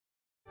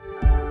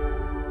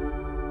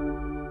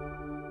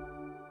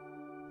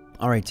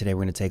Alright, today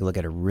we're going to take a look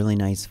at a really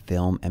nice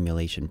film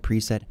emulation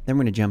preset. Then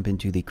we're going to jump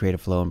into the Creative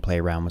Flow and play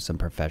around with some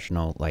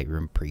professional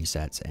Lightroom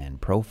presets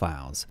and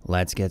profiles.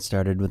 Let's get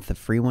started with the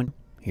free one.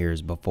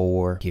 Here's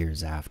before,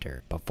 here's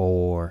after.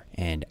 Before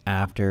and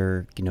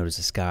after. You can notice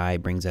the sky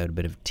brings out a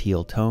bit of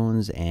teal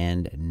tones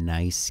and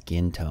nice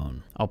skin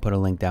tone. I'll put a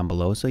link down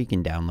below so you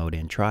can download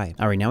and try.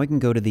 Alright, now we can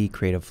go to the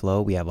Creative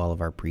Flow. We have all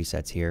of our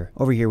presets here.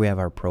 Over here we have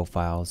our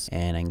profiles,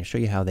 and I'm going to show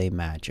you how they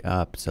match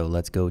up. So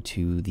let's go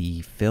to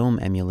the film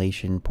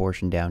emulation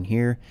portion down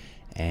here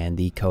and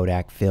the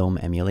Kodak film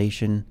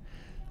emulation.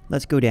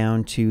 Let's go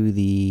down to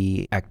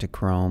the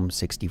Ektachrome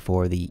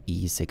 64, the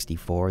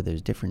E64.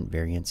 There's different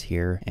variants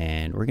here,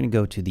 and we're going to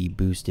go to the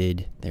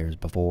boosted. There's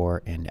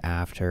before and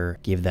after.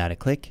 Give that a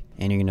click,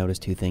 and you're going to notice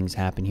two things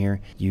happen here.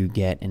 You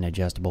get an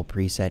adjustable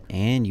preset,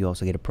 and you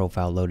also get a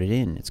profile loaded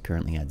in. It's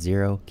currently at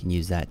 0. You can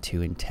use that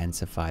to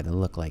intensify the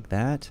look like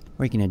that,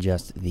 or you can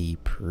adjust the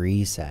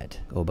preset,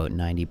 go about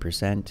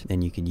 90%.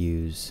 Then you could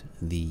use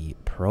the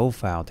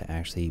profile to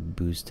actually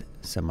boost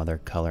some other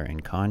color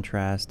and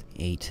contrast.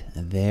 8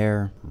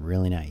 there.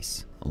 Really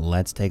nice.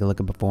 Let's take a look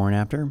at before and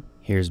after.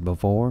 Here's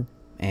before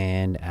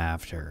and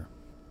after.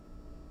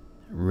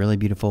 Really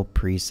beautiful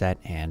preset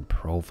and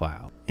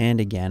profile. And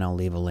again, I'll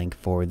leave a link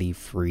for the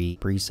free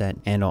preset,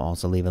 and I'll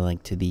also leave a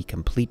link to the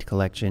complete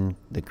collection,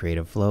 the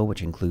Creative Flow,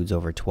 which includes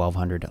over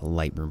 1,200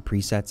 Lightroom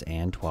presets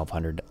and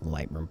 1,200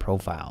 Lightroom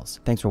profiles.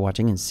 Thanks for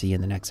watching, and see you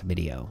in the next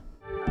video.